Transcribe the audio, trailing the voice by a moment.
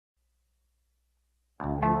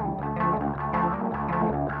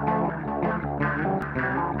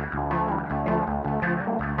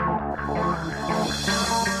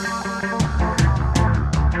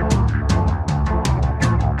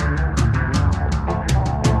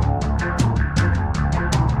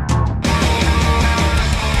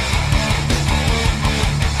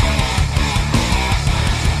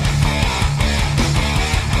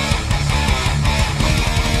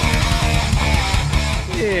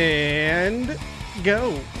And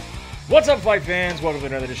go. What's up, fight fans? Welcome to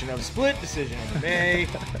another edition of Split Decision MMA,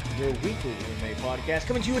 your weekly MMA podcast,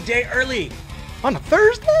 coming to you a day early. On a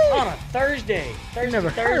Thursday? On a Thursday. Never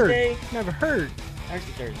Thursday. heard.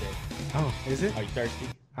 Thursday. Oh, is it? Are you thirsty?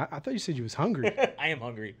 I thought you said you was hungry. I am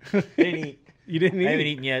hungry. I didn't eat. You didn't eat? I haven't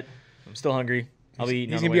eaten yet. I'm still hungry. I'll be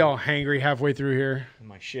eating. He's going to be all hangry halfway through here.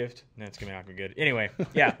 My shift. That's going to not be good. Anyway,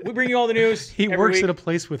 yeah, we bring you all the news. He works at a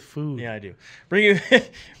place with food. Yeah, I do. Bring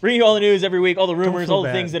you all the news every week, all the rumors, all the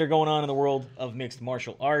bad. things that are going on in the world of mixed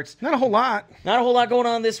martial arts. Not a whole lot. Not a whole lot going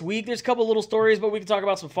on this week. There's a couple little stories, but we can talk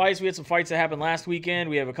about some fights. We had some fights that happened last weekend.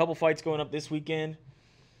 We have a couple fights going up this weekend.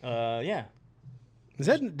 Yeah.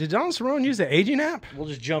 Did Donald Cerrone use the aging app? We'll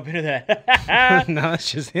just jump into that. No,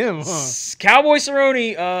 that's just him, huh? Cowboy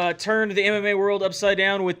Cerrone turned the MMA world upside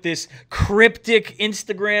down with this cryptic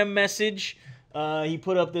Instagram message. He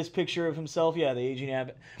put up this picture of himself. Yeah, the aging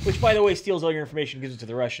app, which, by the way, steals all your information and gives it to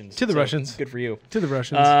the Russians. To the Russians. Good for you. To the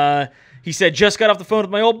Russians. He said, just got off the phone with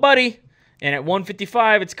my old buddy, and at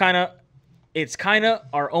 1:55, it's kind of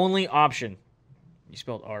our only option. You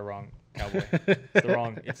spelled R wrong. Cowboy. It's the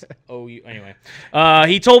wrong. It's O-U. Anyway.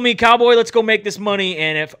 He told me, Cowboy, let's go make this money,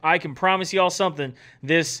 and if I can promise y'all something,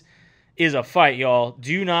 this is a fight, y'all.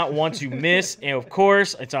 Do not want to miss. And, of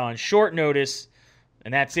course, it's on short notice,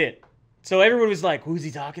 and that's it. So everyone was like, who's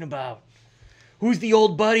he talking about? Who's the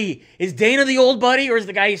old buddy? Is Dana the old buddy, or is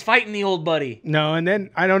the guy he's fighting the old buddy? No, and then,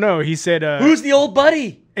 I don't know. He said... who's the old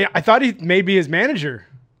buddy? I thought he may be his manager.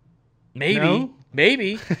 Maybe. No?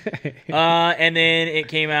 Maybe. And then it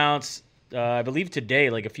came out, I believe today,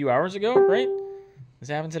 like a few hours ago, right? This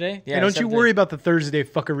happened today? Yeah. Hey, don't you worry about the Thursday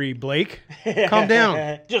fuckery, Blake. Calm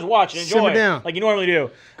down. Just watch and enjoy. Simmer down. Like you normally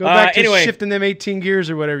do. Go back to anyway, shifting them 18 gears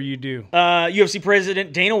or whatever you do. UFC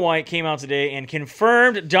President Dana White came out today and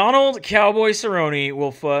confirmed Donald Cowboy Cerrone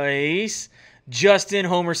will face Justin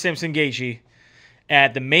Homer Simpson Gaethje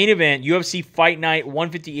at the main event, UFC Fight Night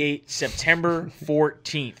 158, September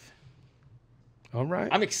 14th. All right.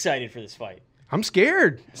 I'm excited for this fight. I'm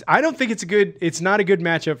scared. I don't think it's not a good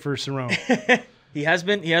matchup for Cerrone. He has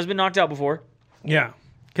been knocked out before. Yeah.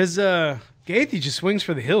 Because Gaethje just swings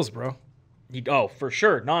for the hills, bro. For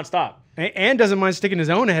sure. Nonstop. And doesn't mind sticking his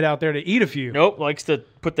own head out there to eat a few. Nope. Likes to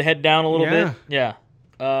put the head down a little bit. Yeah.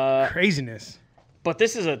 Craziness. But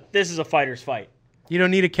this is a fighter's fight. You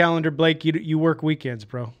don't need a calendar, Blake. You work weekends,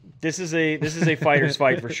 bro. This is a fighter's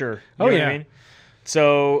fight for sure. You know what yeah. I mean?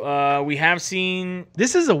 So we have seen.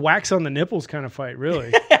 This is a wax on the nipples kind of fight,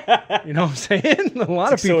 really. You know what I'm saying? A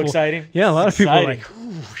lot of people. So exciting. Yeah, a lot of people are like,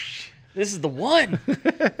 this is the one.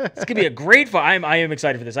 It's gonna be a great fight. I am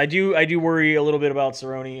excited for this. I do worry a little bit about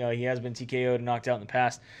Cerrone. He has been TKO'd and knocked out in the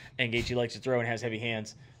past, and Gaethje likes to throw and has heavy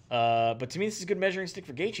hands. But to me, this is a good measuring stick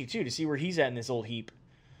for Gaethje too, to see where he's at in this old heap.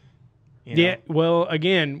 You know? Yeah. Well,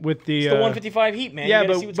 again, with the 155 heap, man. Yeah,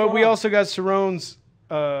 but we also got Cerrone's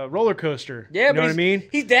roller coaster. Yeah, you know what I mean?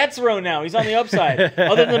 He's Dad Cerrone now. He's on the upside.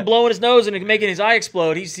 Other than blowing his nose and making his eye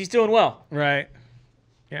explode, he's doing well. Right.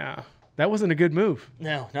 Yeah. That wasn't a good move.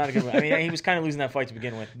 No, not a good move. I mean, he was kind of losing that fight to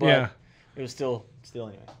begin with, but it was still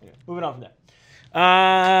anyway. Moving on from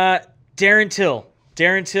that. Darren Till.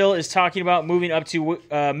 Darren Till is talking about moving up to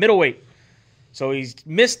middleweight. So he's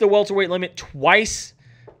missed the welterweight limit twice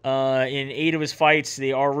in 8 of his fights.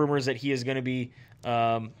 There are rumors that he is going to be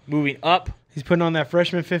moving up. He's putting on that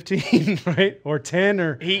freshman 15, right? Or 10,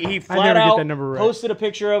 or he flat out posted a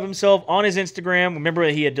picture of himself on his Instagram. Remember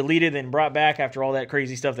that he had deleted and brought back after all that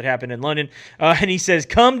crazy stuff that happened in London. And he says,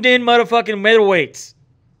 "Come in, motherfucking middleweights."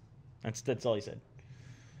 That's all he said.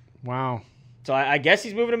 Wow. So I guess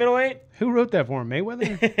he's moving to middleweight. Who wrote that for him?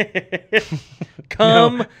 Mayweather?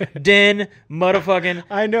 Come den motherfucking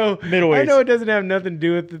I know. Middleweights. I know it doesn't have nothing to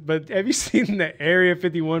do with it, but have you seen the Area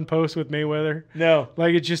 51 post with Mayweather? No.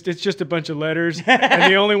 Like it's just a bunch of letters,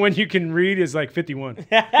 and the only one you can read is like 51.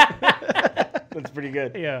 That's pretty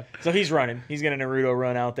good. Yeah. So he's running. He's going to Naruto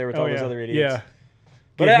run out there with all those other idiots. Yeah.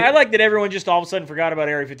 But I like that everyone just all of a sudden forgot about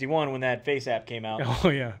Area 51 when that Face app came out. Oh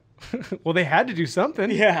yeah. Well, they had to do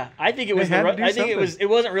something. Yeah, I think it was. It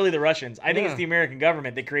wasn't really the Russians. I think it's the American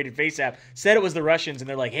government that created FaceApp. Said it was the Russians, and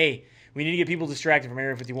they're like, "Hey, we need to get people distracted from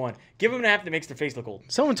Area 51. Give them an app that makes their face look old."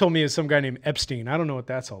 Someone told me it's some guy named Epstein. I don't know what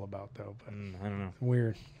that's all about though. But I don't know.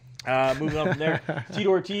 Weird. Moving on from there,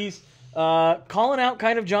 Tito Ortiz calling out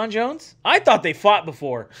kind of John Jones. I thought they fought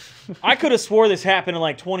before. I could have swore this happened in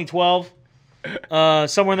like 2012.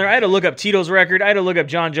 Somewhere in there. I had to look up Tito's record. I had to look up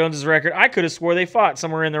John Jones's record. I could have swore they fought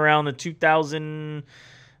somewhere in around the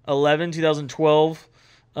 2011, 2012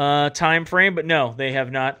 time frame, but no, they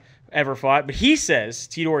have not ever fought. But he says,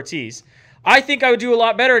 Tito Ortiz, I think I would do a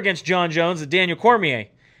lot better against John Jones than Daniel Cormier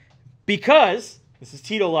because This is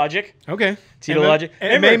Tito logic. Okay. Tito logic.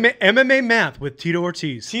 MMA math with Tito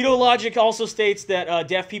Ortiz. Tito logic also states that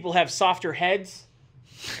deaf people have softer heads.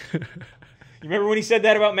 You remember when he said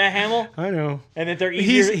that about Matt Hamill? I know. And that they're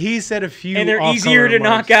easier. He said a few. And they're easier to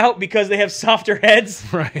knock out because they have softer heads.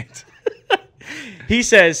 Right. He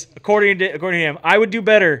says, according to him, I would do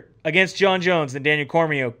better against John Jones than Daniel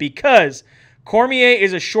Cormier because Cormier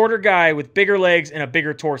is a shorter guy with bigger legs and a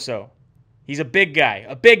bigger torso. He's a big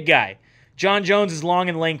guy. John Jones is long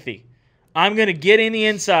and lengthy. I'm going to get in the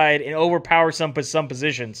inside and overpower some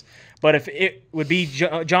positions. But if it would be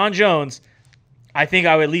John Jones, I think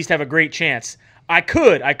I would at least have a great chance. I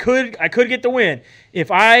could get the win if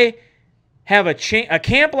I have a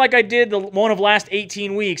camp like I did the one of last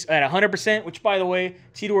 18 weeks at 100%, which, by the way,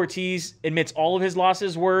 Tito Ortiz admits all of his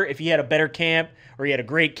losses were if he had a better camp or he had a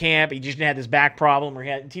great camp, he just didn't have this back problem, or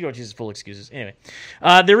Tito Ortiz is full excuses. Anyway,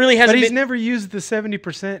 there really hasn't But he's never used the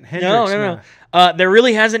 70% Hendricks. No. There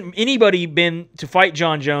really hasn't anybody been to fight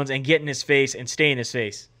John Jones and get in his face and stay in his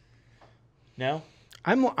face. No?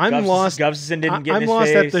 I'm lost. Gustafsson didn't get in his face. I'm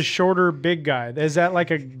lost at the shorter big guy. Is that like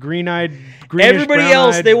a greenish, everybody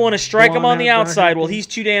else, brown-eyed, they want to strike him on the outside. brown-haired? Well, he's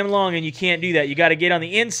too damn long, and you can't do that. You got to get on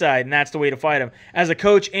the inside, and that's the way to fight him. As a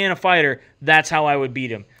coach and a fighter, that's how I would beat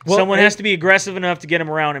him. Well, Someone has to be aggressive enough to get him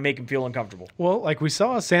around and make him feel uncomfortable. Well, like we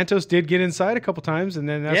saw, Santos did get inside a couple times, and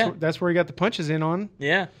then that's where he got the punches in on.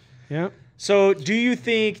 Yeah. Yeah. So, do you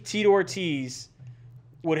think Tito Ortiz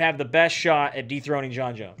would have the best shot at dethroning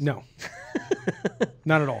John Jones? No.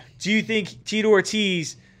 Not at all. Do you think Tito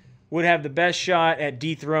Ortiz would have the best shot at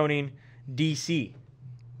dethroning DC?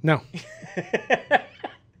 No.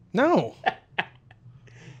 No.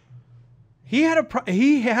 He had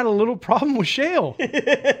a little problem with Shale.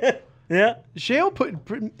 Yeah. Shale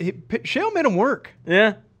made him work.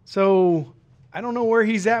 Yeah. So I don't know where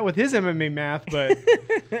he's at with his MMA math, but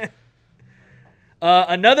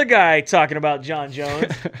another guy talking about John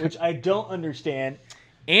Jones, which I don't understand.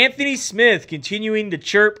 Anthony Smith continuing to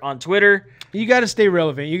chirp on Twitter. You got to stay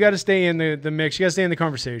relevant. You got to stay in the mix. You got to stay in the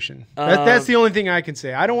conversation. That's the only thing I can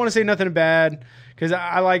say. I don't want to say nothing bad because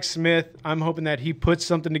I like Smith. I'm hoping that he puts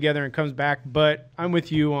something together and comes back. But I'm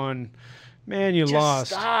with you on, man, you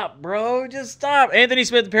lost. Just stop, bro. Just stop. Anthony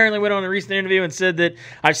Smith apparently went on a recent interview and said that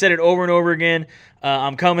I've said it over and over again.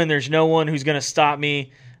 I'm coming. There's no one who's going to stop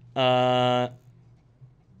me.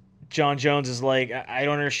 John Jones is like, I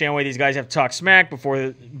don't understand why these guys have to talk smack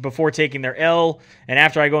before taking their L, and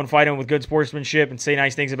after I go and fight them with good sportsmanship and say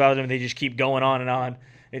nice things about them, they just keep going on and on.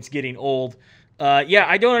 It's getting old. Yeah,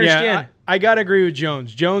 I don't understand. Yeah, I got to agree with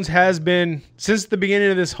Jones. Jones has been, since the beginning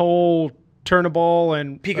of this whole turn-a-ball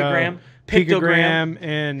and picogram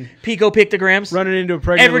and pico pictograms, running into a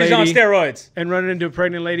pregnant everybody's lady. On steroids. And running into a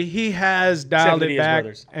pregnant lady. He has dialed it back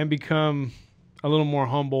and become a little more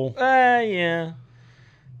humble. Yeah.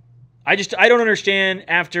 I don't understand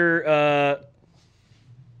after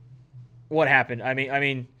what happened. I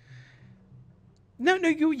mean, no,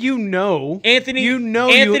 you know,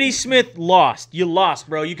 Anthony Smith lost. You lost,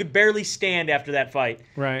 bro. You could barely stand after that fight,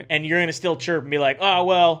 right? And you're gonna still chirp and be like, oh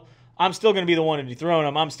well, I'm still gonna be the one to dethrone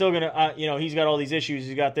him. I'm still gonna, he's got all these issues.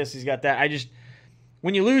 He's got this. He's got that.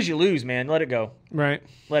 When you lose, man. Let it go. Right.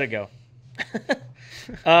 Let it go.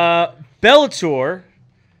 Bellator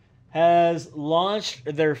has launched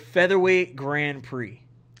their featherweight Grand Prix.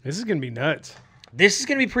 This is going to be nuts. This is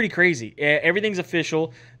going to be pretty crazy. Everything's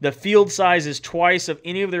official. The field size is twice of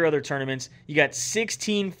any of their other tournaments. You got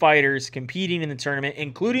 16 fighters competing in the tournament,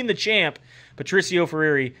 including the champ, Patricio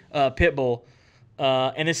Freire, Pitbull.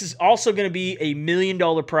 And this is also going to be a $1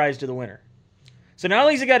 million prize to the winner. So not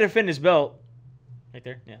only has he got to defend his belt, right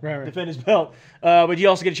there, yeah, right. Defend his belt, but you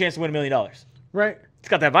also get a chance to win $1 million. Right. It's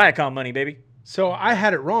got that Viacom money, baby. So I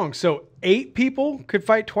had it wrong. So 8 people could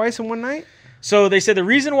fight twice in one night? So they said the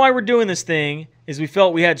reason why we're doing this thing is we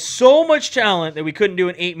felt we had so much talent that we couldn't do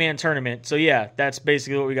an 8-man tournament. So yeah, that's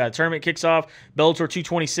basically what we got. The tournament kicks off Bellator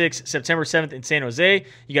 226, September 7th in San Jose.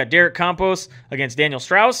 You got Derek Campos against Daniel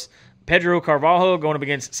Strauss, Pedro Carvalho going up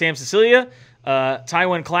against Sam Cecilia,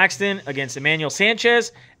 Tywin Claxton against Emmanuel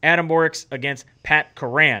Sanchez, Adam Borix against Pat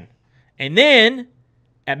Coran. And then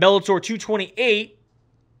at Bellator 228,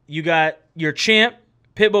 you got your champ,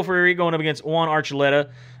 Pitbull Freire, going up against Juan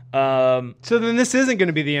Archuleta. So then this isn't going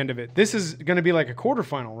to be the end of it. This is going to be like a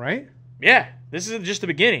quarterfinal, right? Yeah, this is just the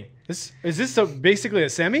beginning. Is this basically a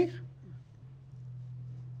semi?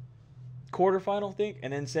 Quarterfinal, think,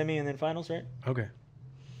 and then semi, and then finals, right? Okay.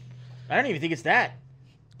 I don't even think it's that.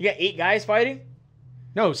 You got 8 guys fighting?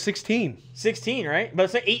 No, 16. 16, right? But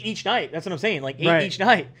it's like 8 each night. That's what I'm saying. Like 8 Right. each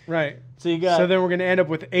night. Right. So you got. So then we're going to end up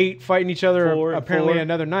with 8 fighting each other apparently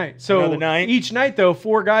another night. So Another night. each night, though,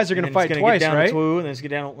 4 guys are going to fight twice, get down right? To 2, and then it's get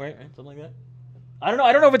down, right? Something like that. I don't know.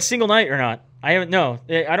 I don't know if it's single night or not. I haven't. No,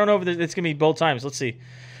 I don't know if it's going to be both times. Let's see.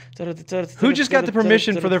 Who just got the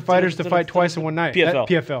permission for their fighters to fight twice in one night? PFL.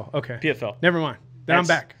 PFL. Okay. PFL. Never mind. Then I'm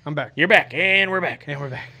back. I'm back. You're back, and we're back. And we're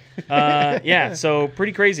back. Yeah. So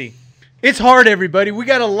pretty crazy. It's hard, everybody. We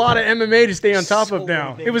got a lot of MMA to stay on top of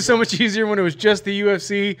now. many It was so much easier when it was just the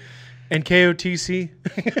UFC and KOTC.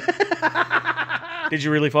 Did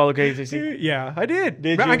you really follow KTC? Yeah, I did.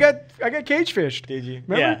 Did you? I got cage fished. Did you?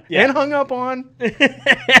 Remember? Yeah. And hung up on.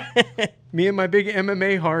 Me and my big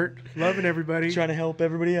MMA heart, loving everybody, Trying to help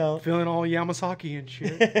everybody out. feeling all Yamasaki and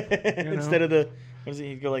shit. Instead of the, what is it?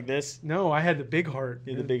 He'd go like this. No, I had the big heart.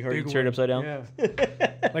 You had the big heart. You one. turn it upside down.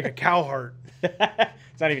 Yeah, like a cow heart.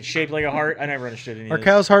 It's not even shaped like a heart. I never understood any Are of this.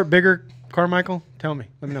 cow's heart bigger, Carmichael? Tell me.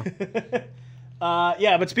 Let me know.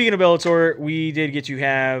 Yeah, but speaking of Bellator, we did get to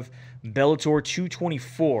have Bellator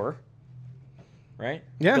 224, right?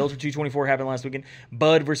 Yeah. Bellator 224 happened last weekend.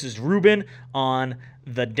 Bud versus Ruben on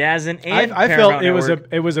the DAZN and I Paramount felt Network.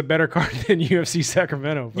 it was a better card than UFC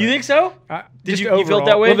Sacramento. You think so? Did just you felt overall.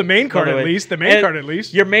 that way? Well, the main card By the at way. least. The main And card at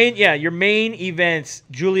least. Your main events.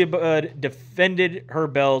 Julia Bud defended her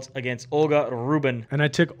belt against Olga Ruben. And I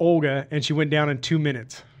took Olga, and she went down in 2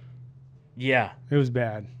 minutes. Yeah, It was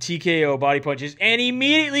bad. TKO body punches, and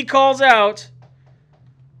immediately calls out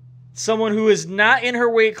someone who is not in her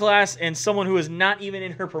weight class and someone who is not even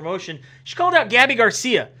in her promotion. She called out Gabi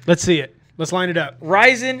Garcia, Let's see it. Let's line it up.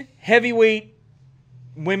 Ryzen heavyweight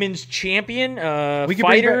women's champion,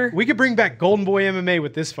 fighter. We could bring back Golden Boy MMA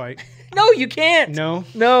with this fight. No, you can't. No,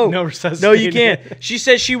 No, no, no, you can't. She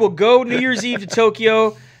says she will go New Year's Eve to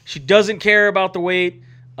Tokyo. She doesn't care about the weight.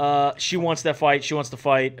 She wants that fight. She wants to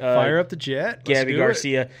fight. Fire up the jet. Let's Gabi do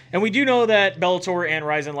Garcia. And we do know that Bellator and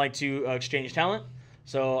Ryzen like to exchange talent.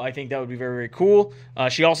 So I think that would be very, very cool.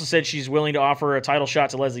 She also said she's willing to offer a title shot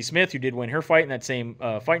to Leslie Smith, who did win her fight in that same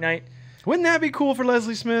fight night. Wouldn't that be cool for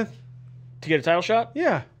Leslie Smith? To get a title shot?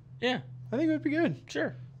 Yeah, Yeah, I think it would be good.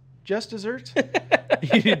 sure. Just desserts?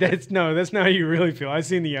 that's not how you really feel. I've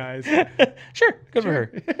seen the eyes. Sure, good for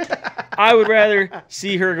her. I would rather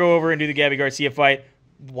see her go over and do the Gabi Garcia fight.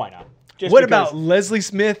 Why not? Just What because- about Leslie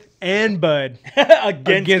Smith and Bud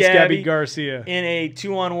against Gabi Gabi Garcia? in a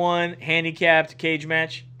 2-on-1 handicapped cage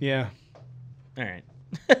match? Yeah, All right.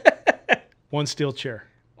 one steel chair.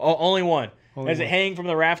 Only one. Only Is it one. hanging from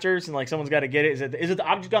the rafters and like someone's got to get it? Is it the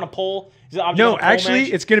object on a pole? Is it the object No, on a pole actually, match?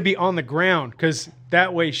 it's going to be on the ground because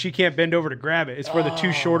that way she can't bend over to grab it. It's for the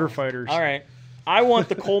two shorter fighters. All right. I want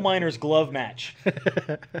the coal miner's glove match,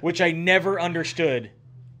 which I never understood.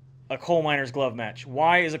 A coal miner's glove match.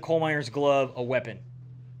 Why is a coal miner's glove a weapon?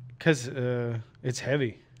 Because it's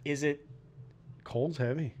heavy. Is it? Coal's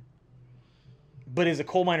heavy. But is a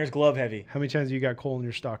coal miner's glove heavy? How many times have you got coal in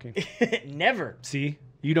your stocking? Never. See?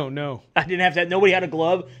 You don't know. I didn't have that. Nobody had a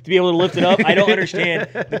glove to be able to lift it up. I don't understand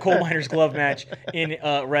the coal miner's glove match in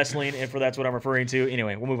wrestling, and that's what I'm referring to.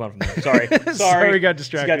 Anyway, we'll move on from there. Sorry. Sorry, got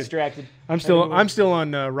distracted. Just got distracted. I'm still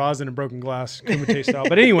on rosin and broken glass Kumite style.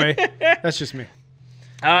 But anyway, that's just me.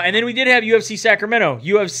 And then we did have UFC Sacramento,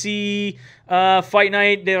 UFC Fight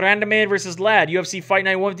Night de Randamade versus Lad, UFC Fight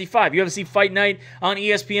Night 155, UFC Fight Night on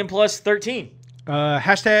ESPN Plus 13.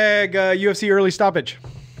 Hashtag UFC early stoppage.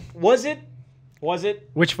 Was it?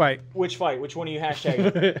 Which fight? Which fight? Which one are you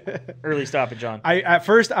hashtag early stoppage on? At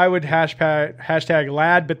first I would hashtag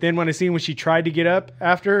Lad, but then when I seen when she tried to get up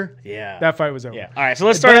after, Yeah. that fight was over. Yeah. All right, so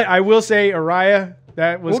let's start. But I will say Araya,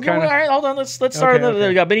 that was All kind of. right, hold on. Let's start. Okay.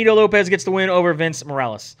 We got Benito Lopez gets the win over Vince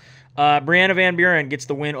Morales. Brianna Van Buren gets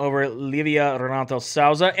the win over Livia Renato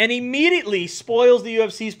Souza and immediately spoils the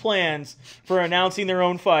UFC's plans for announcing their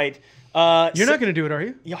own fight. You're not going to do it, are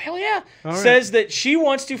you? Yeah, hell yeah. All right. Says that she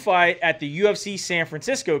wants to fight at the UFC San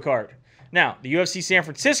Francisco card. Now, the UFC San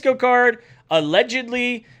Francisco card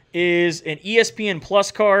allegedly is an ESPN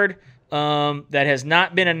Plus card that has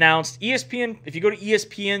not been announced. ESPN, if you go to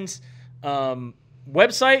ESPN's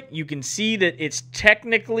website, you can see that it's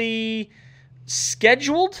technically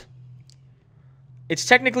scheduled. It's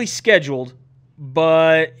technically scheduled,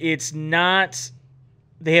 but it's not.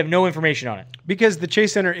 They have no information on it. Because the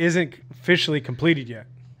Chase Center isn't officially completed yet.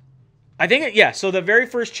 I think, so the very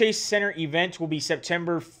first Chase Center event will be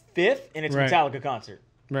September 5th, and it's a Right. Metallica concert.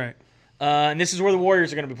 Right. And this is where the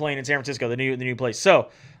Warriors are going to be playing in San Francisco, the new place. So,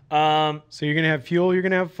 So you're going to have fuel, you're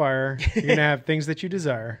going to have fire, you're going to have things that you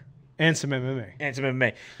desire, and some MMA. and some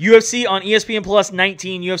MMA. UFC on ESPN Plus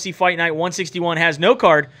 19, UFC Fight Night 161 has no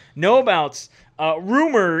card, no bouts.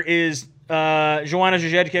 Rumor is Joanna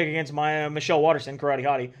Jędrzejczyk against Michelle Waterson, Karate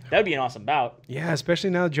Hottie. That would be an awesome bout. Yeah, especially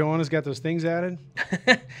now that Joanna's got those things added.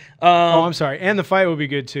 I'm sorry. And the fight will be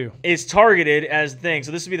good, too. It's targeted as the thing.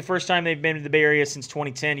 So this will be the first time they've been to the Bay Area since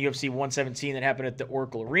 2010, UFC 117 that happened at the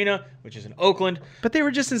Oracle Arena, which is in Oakland. But they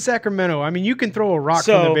were just in Sacramento. I mean, you can throw a rock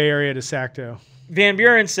from the Bay Area to Sacto. Van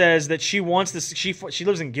Buren says that she wants this. She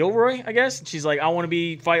lives in Gilroy, I guess. She's like, I want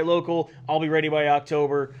to fight local. I'll be ready by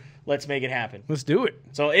October. Let's make it happen. Let's do it.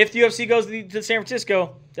 So if the UFC goes to San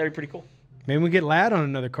Francisco, that'd be pretty cool. Maybe we get Ladd on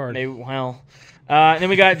another card. Maybe, well. Then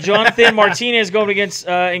we got Jonathan Martinez going against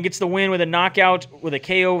and gets the win with a knockout with a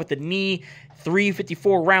KO with the knee.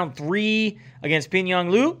 354 round 3 against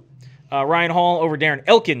Pingyang Liu. Ryan Hall over Darren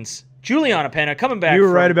Elkins. Juliana Pena coming back. You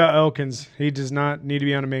were right about Elkins. He does not need to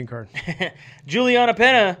be on the main card. Juliana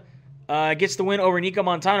Pena gets the win over Nika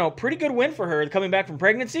Montano. Pretty good win for her coming back from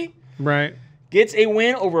pregnancy. Right. Gets a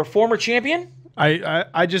win over a former champion.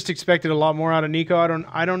 I just expected a lot more out of Nico.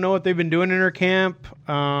 I don't know what they've been doing in her camp.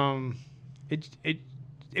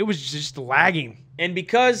 It was just lagging. And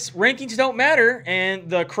because rankings don't matter, and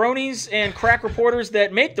the cronies and crack reporters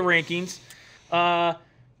that make the rankings,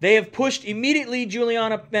 they have pushed immediately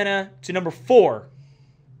Juliana Pena to number 4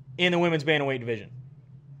 in the women's bantamweight division.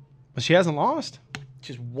 But she hasn't lost.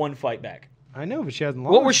 She's one fight back. I know, but she hasn't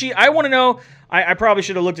lost. What was she? I want to know. I probably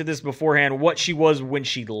should have looked at this beforehand. What she was when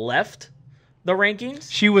she left the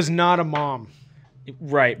rankings? She was not a mom.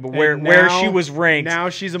 Right, but where she was ranked. Now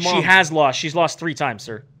she's a mom. She has lost. She's lost 3 times,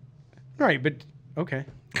 sir. Right, but okay.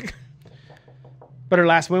 But her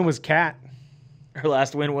last win was Kat. Her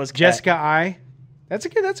last win was Kat. Jessica I. That's a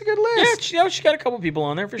good list. Yeah, she got a couple people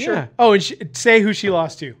on there for sure. Yeah. Oh, and say who she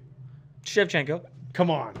lost to. Shevchenko. Come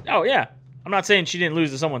on. Oh yeah. I'm not saying she didn't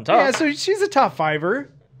lose to someone tough. Yeah, so she's a top 5er.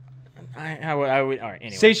 I would. All right.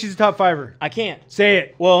 Anyway. Say she's a top 5er. I can't. Say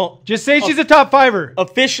it. Well, just say she's a top 5er.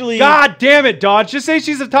 Officially. God damn it, Dodge. Just say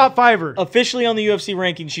she's a top 5er. Officially on the UFC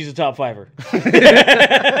ranking, she's a top 5er.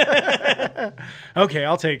 Okay,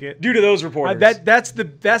 I'll take it. Due to those reporters. That's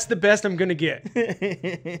the best I'm gonna get.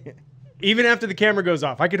 Even after the camera goes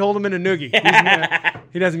off, I could hold him in a noogie.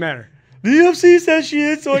 He doesn't matter. The UFC says she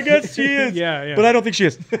is, so I guess she is. Yeah. But I don't think she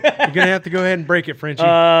is. You're gonna have to go ahead and break it, Frenchie.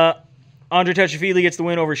 Andre Touchy-Feely gets the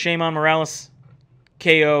win over Shayman Morales.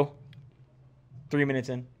 KO. 3 minutes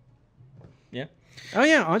in. Yeah. Oh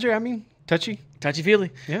yeah, Andre. I mean,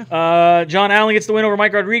 Touchy-Feely. Yeah. John Allen gets the win over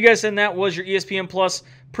Mike Rodriguez, and that was your ESPN Plus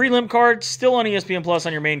prelim card. Still on ESPN Plus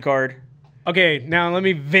on your main card. Okay, now let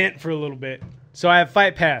me vent for a little bit. So I have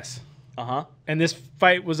Fight Pass. And this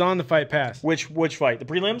fight was on the Fight Pass. Which fight? The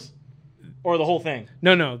prelims? Or the whole thing?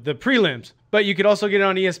 No, the prelims. But you could also get it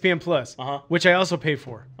on ESPN Plus, which I also pay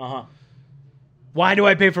for. Why do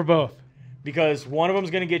I pay for both? Because one of them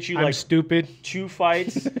is going to get you I'm stupid. 2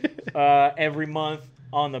 fights every month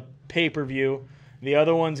on the pay-per-view. The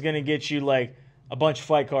other one's going to get you like a bunch of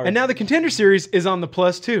fight cards. And now the Contender Series is on the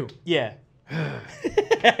Plus too. Yeah.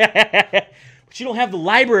 But you don't have the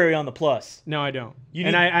library on the Plus. No, I don't.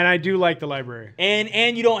 I do like the library.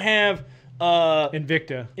 And you don't have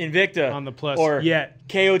Invicta on the Plus or yet.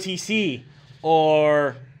 KOTC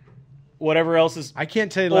or whatever else is. I can't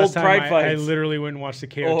tell you the last time I literally went and watched the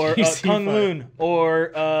KOTC or Kung fight. Loon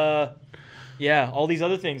or all these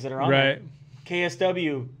other things that are on there.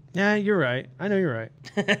 KSW. Yeah, you're right. I know you're right.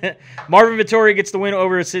 Marvin Vettori gets the win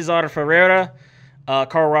over Cesar Ferreira.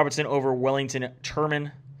 Carl Robertson over Wellington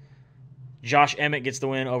Turman. Josh Emmett gets the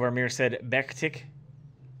win over Mirsad Bektik.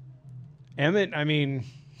 Emmett, I mean,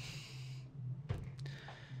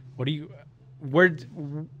 where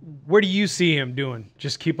do you see him doing?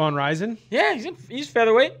 Just keep on rising? Yeah, he's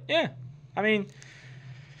featherweight. Yeah, I mean,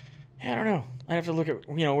 I don't know. I have to look at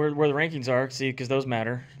where the rankings are, see, because those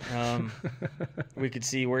matter. We could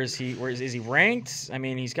see is he ranked? I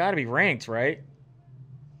mean, he's got to be ranked, right?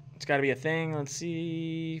 It's got to be a thing. Let's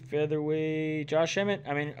see, featherweight. Josh Emmett.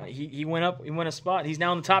 I mean, he went up. He went a spot. He's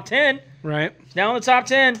now in the top 10. Right. He's now in the top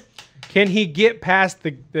 10. Can he get past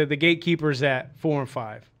the gatekeepers at 4 and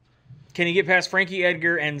 5? Can he get past Frankie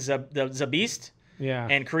Edgar and Zabist? Yeah.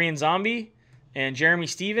 And Korean Zombie and Jeremy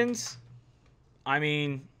Stevens? I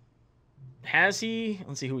mean, has he?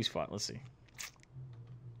 Let's see who he's fought. Let's see.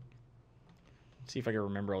 See if I can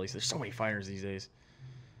remember all these. There's so many fighters these days.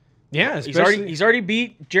 Yeah, he's already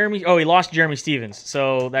beat Jeremy. Oh, he lost Jeremy Stevens.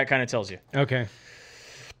 So that kind of tells you. Okay.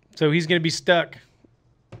 So he's going to be stuck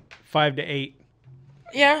 5 to 8.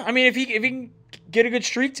 Yeah, I mean, if he can get a good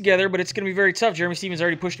streak together, but it's going to be very tough. Jeremy Stevens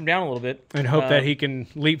already pushed him down a little bit. And hope that he can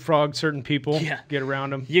leapfrog certain people, get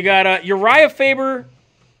around him. You got Uriah Faber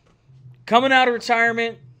coming out of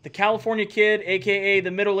retirement, the California kid, a.k.a.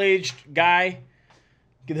 the middle-aged guy.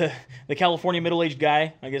 the California middle-aged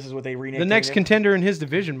guy, I guess is what they renamed. The next contender in his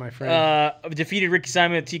division, my friend. Defeated Ricky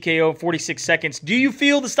Simon with TKO, 46 seconds. Do you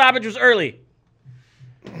feel the stoppage was early?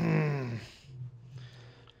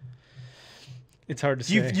 It's hard to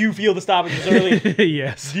say. Do you feel the stoppage was early?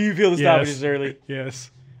 Yes. Do you feel the stoppage was early?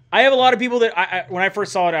 Yes. I have a lot of people that when I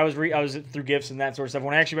first saw it, I was through GIFs and that sort of stuff.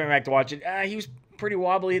 When I actually went back to watch it, he was pretty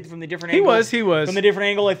wobbly from the different angle. He was. From the different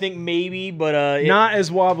angle, I think maybe, but... not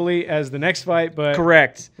as wobbly as the next fight, but...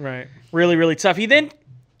 Correct. Right. Really, really tough. He then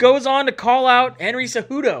goes on to call out Henry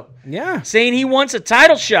Cejudo. Yeah. Saying he wants a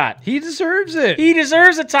title shot. He deserves it. He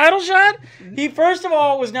deserves a title shot? He, first of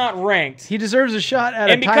all, was not ranked. He deserves a shot at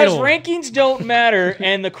a title. And because rankings don't matter,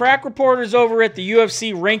 and the crack reporters over at the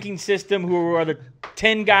UFC ranking system, who are the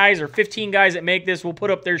 10 guys or 15 guys that make this, we'll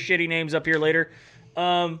put up their shitty names up here later,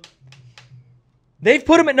 they've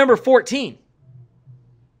put him at number 14.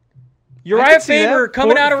 Uriah Faber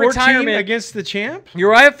coming out of retirement against the champ.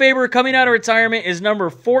 Uriah Faber coming out of retirement is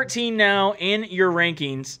number 14 now in your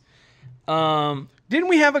rankings. Didn't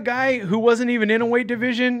we have a guy who wasn't even in a weight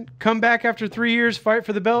division come back after 3 years, fight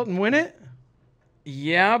for the belt, and win it?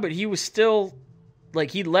 Yeah, but he was still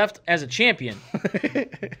he left as a champion.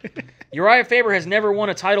 Uriah Faber has never won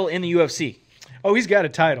a title in the UFC. Oh, he's got a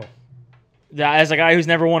title. As a guy who's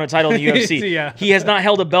never won a title in the UFC. Yeah. He has not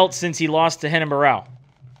held a belt since he lost to Renan Barão.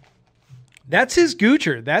 That's his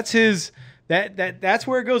Gucci. That's his that's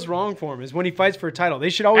where it goes wrong for him, is when he fights for a title. They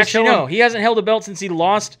should always Actually, no, he hasn't held a belt since he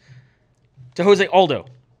lost to Jose Aldo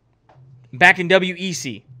back in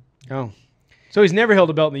WEC. Oh. So he's never held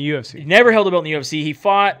a belt in the UFC. He never held a belt in the UFC. He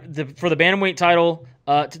fought for the bantamweight title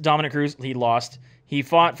to Dominic Cruz. He lost. He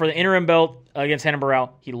fought for the interim belt against Renan Barão.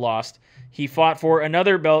 He lost. He fought for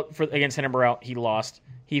another belt against Renan Barão. He lost.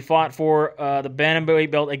 He fought for the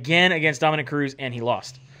bantamweight belt again against Dominic Cruz, and he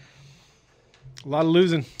lost. A lot of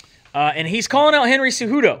losing. And he's calling out Henry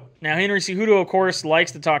Cejudo. Now, Henry Cejudo, of course,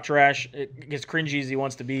 likes to talk trash. It gets cringy as he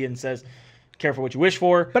wants to be and says, careful what you wish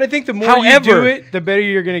for. But I think the more you do it, the better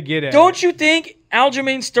you're going to get at it. Don't you think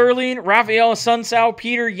Aljamain Sterling, Rafael Assunção,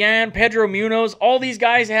 Peter Yan, Pedro Munoz, all these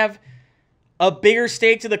guys have a bigger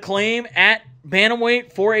stake to the claim at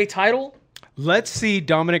bantamweight for a title? Let's see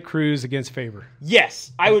Dominic Cruz against Faber.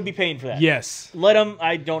 Yes, I would be paying for that. Yes. Let him.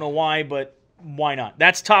 I don't know why, but why not?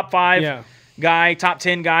 That's top 5 guy, top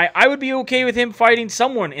 10 guy. I would be okay with him fighting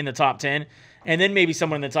someone in the top 10 and then maybe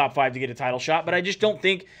someone in the top 5 to get a title shot, but I just don't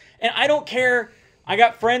think, and I don't care. I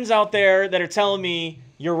got friends out there that are telling me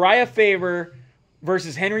Uriah Faber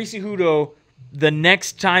versus Henry Cejudo the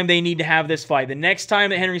next time they need to have this fight, the next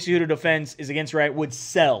time that Henry Cejudo defends is against Uriah, would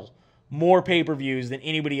sell more pay-per-views than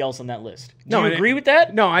anybody else on that list. Do you agree with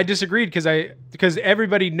that? No, I disagreed because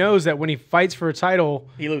everybody knows that when he fights for a title,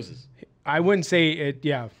 he loses. I wouldn't say it.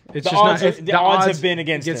 Yeah, it's the just odds not. The odds have been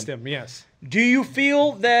against him. Yes. Do you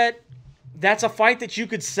feel that that's a fight that you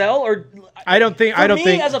could sell, or I don't think. For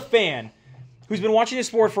me, as a fan who's been watching the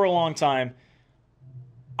sport for a long time,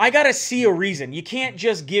 I gotta see a reason. You can't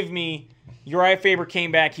just give me Uriah Faber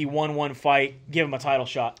came back, he won one fight, give him a title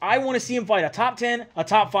shot. I want to see him fight a top 10, a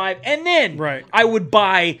top 5, and then I would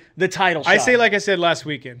buy the title shot. I say, like I said last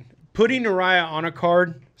weekend, putting Uriah on a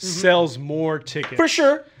card sells more tickets. For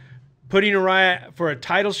sure. Putting Uriah for a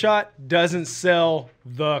title shot doesn't sell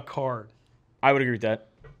the card. I would agree with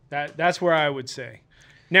that. That's where I would say.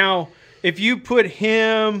 Now, if you put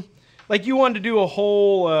him, like you wanted to do a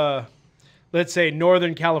whole, let's say,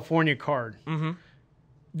 Northern California card,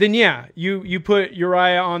 then yeah, you put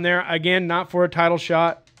Uriah on there. Again, not for a title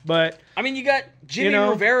shot, but... I mean, you got Jimmy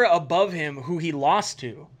Rivera above him, who he lost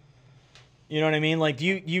to. You know what I mean? Like, do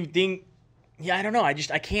you think... Yeah, I don't know. I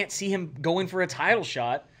can't see him going for a title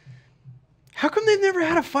shot. How come they've never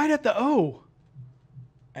had a fight at the O?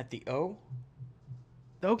 At the O?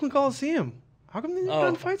 The Oakland Coliseum. How come they've never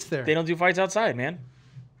done fights there? They don't do fights outside, man.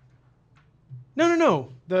 No.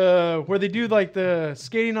 Where they do like the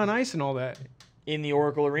skating on ice and all that. In the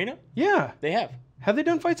Oracle Arena? Yeah. They have. Have they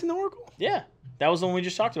done fights in the Oracle? Yeah. That was the one we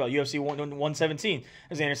just talked about. UFC 117. It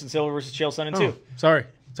was Anderson Silva versus Chael Sonnen 2. Sorry.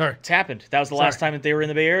 It's happened. That was the last time that they were in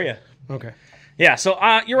the Bay Area. Okay. Yeah, so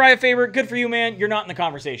Uriah Faber, good for you, man. You're not in the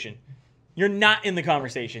conversation. You're not in the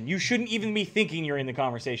conversation. You shouldn't even be thinking you're in the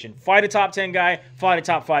conversation. Fight a top 10 guy, fight a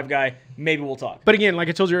top 5 guy. Maybe we'll talk. But again, like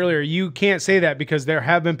I told you earlier, you can't say that because there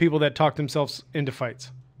have been people that talk themselves into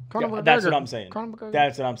fights. Yeah, that's what I'm saying.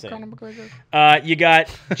 That's what I'm saying. You got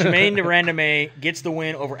Jermaine Durandame gets the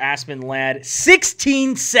win over Aspen Ladd.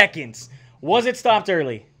 16 seconds. Was it stopped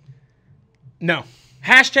early? No.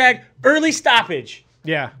 Hashtag early stoppage.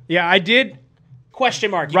 Yeah, I did.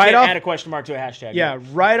 Question mark. You can't add a question mark to a hashtag. Yeah,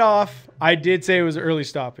 right off, I did say it was early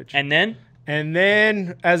stoppage. And then? And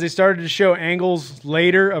then as they started to show angles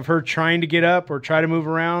later of her trying to get up or try to move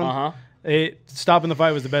around, stopping the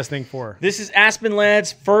fight was the best thing for her. This is Aspen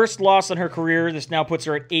Ladd's first loss in her career. This now puts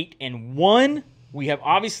her at 8-1. We have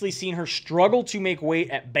obviously seen her struggle to make weight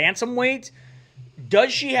at bantamweight.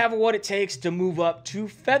 Does she have what it takes to move up to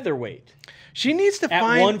featherweight? She needs to at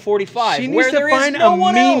find 145. She needs where to there find is no a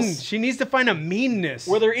one mean. else. She needs to find a meanness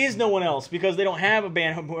where there is no one else because they don't have a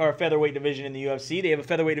bantam or featherweight division in the UFC. They have a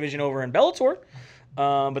featherweight division over in Bellator,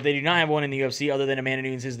 but they do not have one in the UFC. Other than Amanda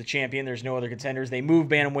Nunes is the champion, there's no other contenders. They move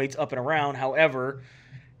bantamweights up and around. However,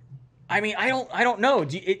 I mean, I don't know.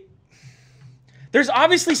 There's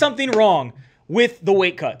obviously something wrong with the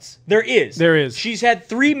weight cuts. There is. There is. She's had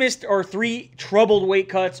 3 troubled weight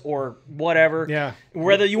cuts or whatever. Yeah.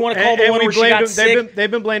 Whether you want to call the one where she got sick. They've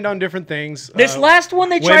been blamed on different things. This last one,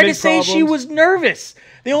 they tried to say she problems. was nervous.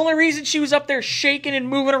 The only reason she was up there shaking and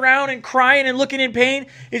moving around and crying and looking in pain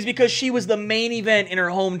is because she was the main event in her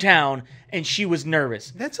hometown and she was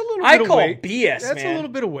nervous. That's a little bit of weight. I call BS, That's man. a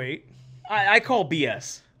little bit of weight. I call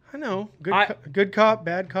BS. I know. Good cop,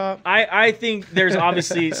 bad cop. I think there's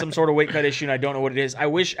obviously some sort of weight cut issue, and I don't know what it is. I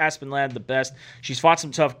wish Aspen Ladd the best. She's fought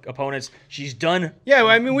some tough opponents. She's done. Yeah,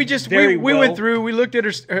 I mean, we well. went through. We looked at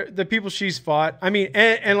the people she's fought. I mean,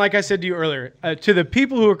 and like I said to you earlier, to the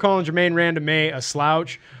people who are calling Jermaine Randamé a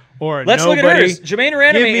slouch or a Let's nobody, look at hers. Jermaine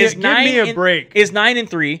Randamé is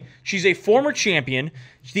 9-3. She's a former champion.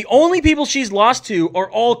 The only people she's lost to are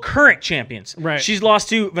all current champions. Right. She's lost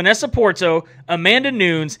to Vanessa Porto, Amanda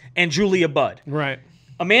Nunes, and Julia Budd. Right.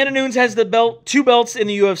 Amanda Nunes has the belt, 2 belts in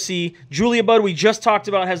the UFC. Julia Budd, we just talked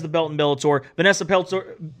about, has the belt in Bellator. Vanessa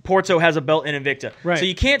Porto has a belt in Invicta. Right. So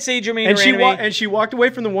you can't say Jermaine And Randamé. she walked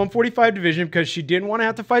away from the 145 division because she didn't want to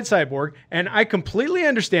have to fight Cyborg. And I completely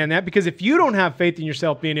understand that because if you don't have faith in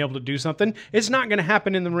yourself being able to do something, it's not going to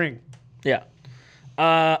happen in the ring. Yeah.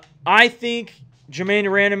 I think Jermaine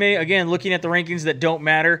Randamé, again, looking at the rankings that don't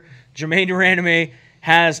matter, Jermaine Randamé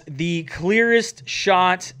has the clearest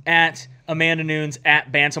shot at Amanda Nunes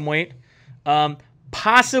at bantamweight.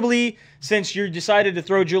 Possibly, since you decided to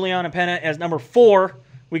throw Juliana Pena as number 4,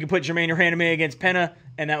 we could put Jermaine Randamé against Pena,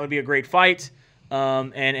 and that would be a great fight,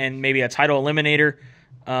 and maybe a title eliminator.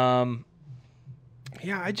 Yeah,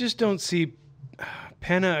 I just don't see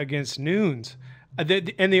Pena against Nunes.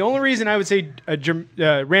 And the only reason I would say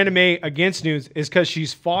Randamé against Nunes is because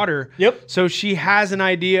she's fought her. Yep. So she has an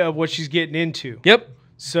idea of what she's getting into. Yep.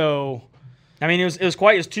 So, I mean, it was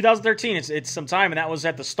 2013. It's some time, and that was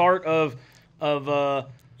at the start of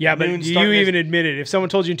yeah, but Nunes you even admitted if someone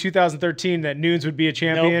told you in 2013 that Nunes would be a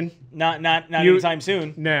champion, nope, not anytime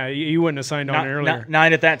soon. Nah, you wouldn't have signed on earlier.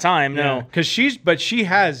 Not at that time, no. Because she's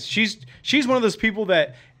one of those people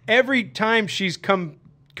that every time she's come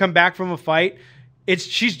back from a fight,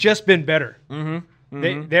 she's just been better. Mm-hmm.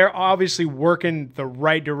 Mm-hmm. They're obviously working the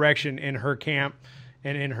right direction in her camp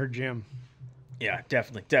and in her gym. Yeah,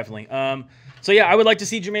 definitely. So yeah, I would like to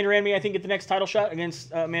see Jermaine Randamé, I think, get the next title shot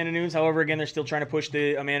against Amanda Nunes. However, again, they're still trying to push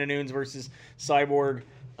the Amanda Nunes versus Cyborg.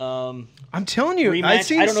 I'm telling you,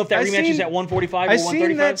 rematch. I don't know if that rematch is at 145 or 135. I've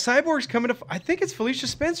seen that Cyborg's coming to. I think it's Felicia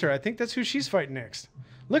Spencer. I think that's who she's fighting next.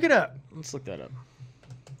 Look it up. Let's look that up.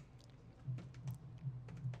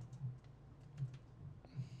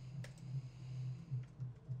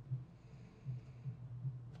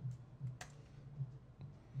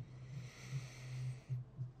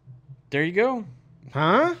 There you go.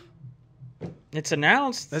 Huh? It's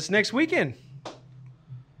announced. That's next weekend.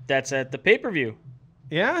 That's at the pay-per-view.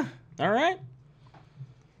 Yeah. All right.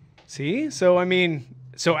 See? So, I mean,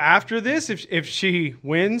 so after this, if she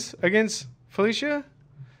wins against Felicia?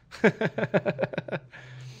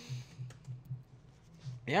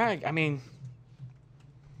 Yeah, I mean,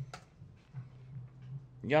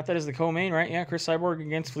 you got that as the co-main, right? Yeah, Chris Cyborg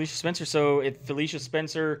against Felicia Spencer. So if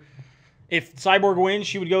Cyborg wins,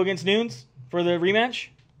 she would go against Nunes for the rematch.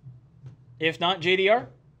 If not, JDR.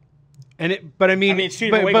 But I mean, it's 2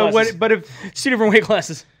 different weight classes. It's 2 different weight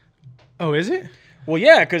classes. Oh, is it? Well,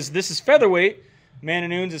 yeah, because this is featherweight. Amanda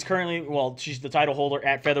Nunes is currently, she's the title holder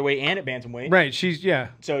at featherweight and at bantamweight. Right,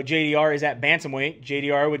 So JDR is at bantamweight.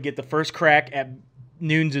 JDR would get the first crack at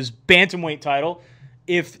Nunes' bantamweight title.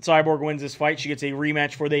 If Cyborg wins this fight, she gets a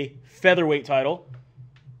rematch for the featherweight title.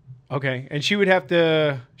 Okay, and she would have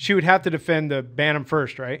to defend the bantam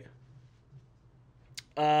first, right?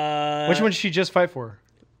 Which one did she just fight for?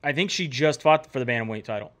 I think she just fought for the bantamweight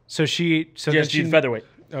title. So she the featherweight.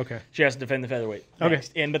 Okay. She has to defend the featherweight. Okay.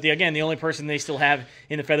 Next. The only person they still have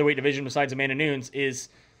in the featherweight division besides Amanda Nunes is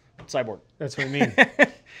Cyborg. That's what I mean.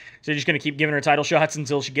 So you're just going to keep giving her title shots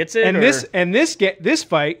until she gets it? And this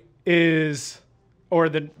fight is, or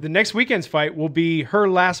the next weekend's fight will be her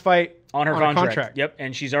last fight On her contract. Yep,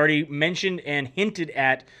 and she's already mentioned and hinted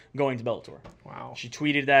at going to Bellator. Wow. She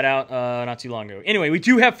tweeted that out not too long ago. Anyway, we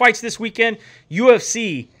do have fights this weekend.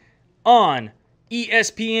 UFC on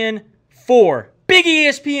ESPN 4. Big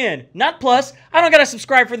ESPN, not Plus. I don't got to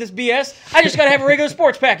subscribe for this BS. I just got to have a regular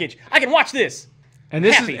sports package. I can watch this. And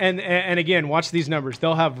this is and again, watch these numbers.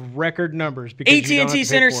 They'll have record numbers because AT&T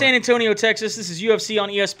Center, San Antonio, Texas. This is UFC on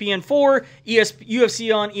ESPN 4,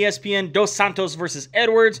 UFC on ESPN Dos Santos versus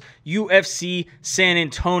Edwards, UFC San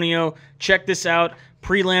Antonio. Check this out.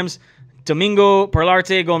 Prelims: Domingo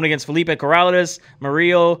Perlarte going against Felipe Corrales,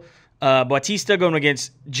 Mario Bautista going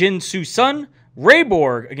against Jin Soo Sun, Ray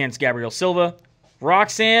Borg against Gabriel Silva,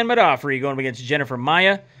 Roxanne Madafri going against Jennifer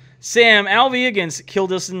Maya, Sam Alvey against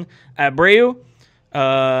Kildison Abreu,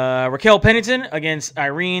 Raquel Pennington against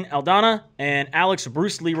Irene Aldana, and Alex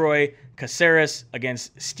Bruce Leroy Caceres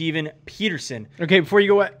against Steven Peterson. Okay, before you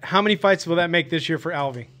go, how many fights will that make this year for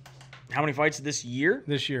Alvey? How many fights this year?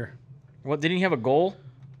 This year. What, didn't he have a goal?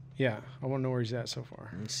 Yeah, I want to know where he's at so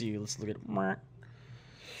far. Let's see. Let's look at it.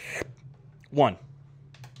 1.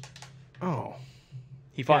 Oh.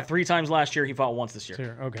 He fought 3 times last year. He fought once this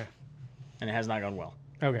year. Okay. And it has not gone well.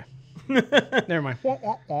 Okay. Never mind.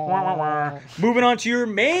 Moving on to your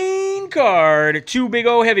main card. 2 big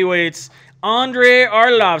O heavyweights. Andre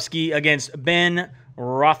Arlovsky against Ben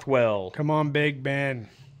Rothwell. Come on, Big Ben.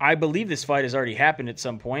 I believe this fight has already happened at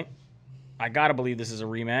some point. I got to believe this is a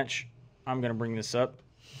rematch. I'm going to bring this up.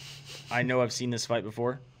 I know I've seen this fight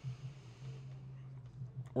before.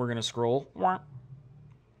 We're going to scroll.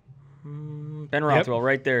 Ben Rothwell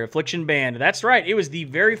right there. Affliction Band. That's right. It was the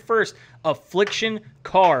very first Affliction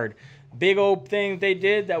card. Big old thing they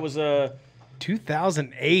did. That was a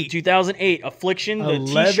 2008. 2008 Affliction. The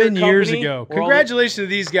 11 years ago. Congratulations to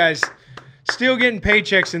these guys. Still getting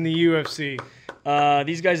paychecks in the UFC.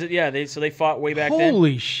 These guys, yeah, they fought way back then.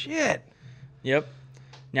 Holy shit. Yep.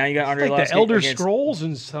 Now you got Andre like Arlovsky the Elder Scrolls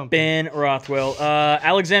and something. Ben Rothwell.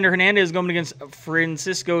 Alexander Hernandez going against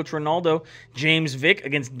Francisco Trinaldo. James Vick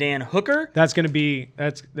against Dan Hooker. That's gonna be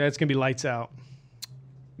lights out.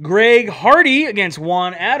 Greg Hardy against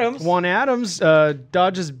Juan Adams. Juan Adams,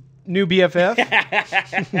 Dodge's new BFF.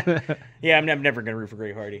 Yeah, I'm never gonna root for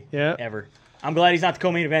Greg Hardy. Yeah. Ever. I'm glad he's not the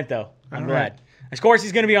co-main event though. I'm glad. Of course,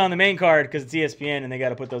 he's gonna be on the main card because it's ESPN and they got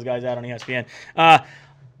to put those guys out on ESPN.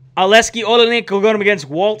 Aleksei Olenek going against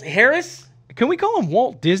Walt Harris. Can we call him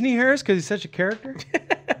Walt Disney Harris because he's such a character?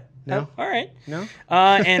 No. All right. No.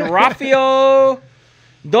 And Rafael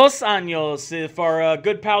Dos Años. If our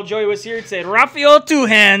good pal Joey was here, he'd say Rafael Two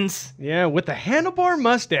Hands. Yeah, with the handlebar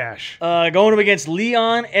mustache. Going up against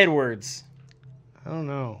Leon Edwards. I don't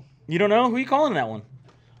know. You don't know? Who are you calling that one?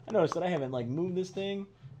 I noticed that I haven't moved this thing.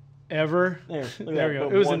 Ever. There we go.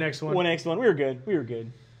 It was the next one. One next one. We were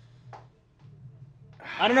good.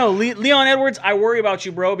 I don't know. Leon Edwards, I worry about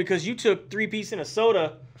you, bro, because you took 3-piece in a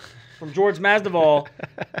soda from George Masvidal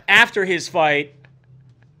after his fight.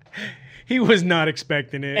 He was not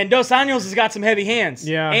expecting it. And Dos Anjos has got some heavy hands.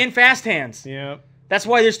 Yeah. And fast hands. Yeah. That's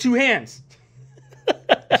why there's 2 hands.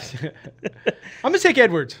 I'm going to take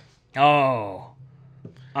Edwards. Oh.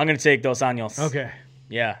 I'm going to take Dos Anjos. Okay.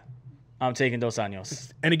 Yeah. I'm taking Dos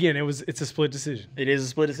Anjos. And again, it's a split decision. It is a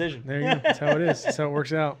split decision. There you go. That's how it is. That's how it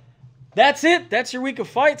works out. That's it. That's your week of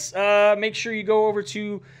fights. Make sure you go over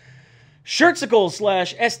to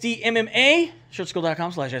Shirtsicle/SDMMA,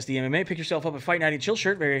 shirtsicle.com/SDMMA. Pick yourself up a Fight Night and Chill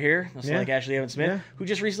shirt right here. That's like Ashley Evans Smith, who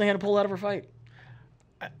just recently had to pull out of her fight.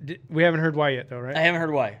 We haven't heard why yet, though, right? I haven't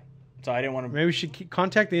heard why. So I didn't want to. Maybe we should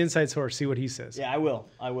contact the inside source, see what he says. Yeah, I will.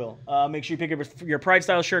 Make sure you pick up your Pride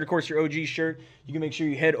style shirt, of course, your OG shirt. You can make sure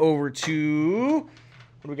you head over to, what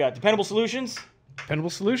do we got? Dependable Solutions. Dependable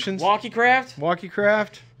Solutions. Walkie Craft.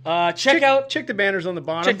 Check the banners on the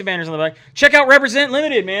bottom. Check the banners on the back. Check out Represent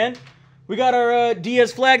Limited, man. We got our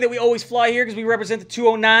Diaz flag that we always fly here because we represent the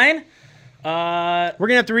 209. We're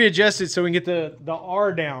gonna have to readjust it so we can get the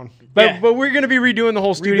R down. But we're gonna be redoing the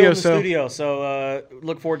whole studio. So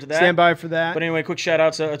look forward to that. Stand by for that. But anyway, quick shout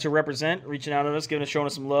out to Represent, reaching out to us, showing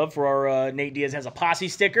us some love for our Nate Diaz Has a Posse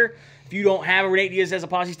sticker. If you don't have a Nate Diaz Has a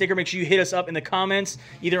Posse sticker, make sure you hit us up in the comments,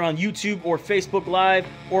 either on YouTube or Facebook Live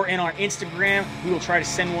or in our Instagram. We will try to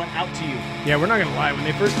send one out to you. Yeah, we're not gonna lie. When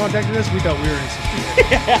they first contacted us, we thought we were insecure.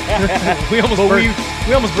 we almost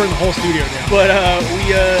burned the whole studio down. But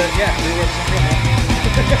we represent.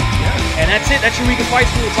 And that's it. That's your week of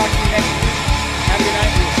fights. We will talk to you next week. Have a good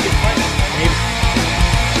night.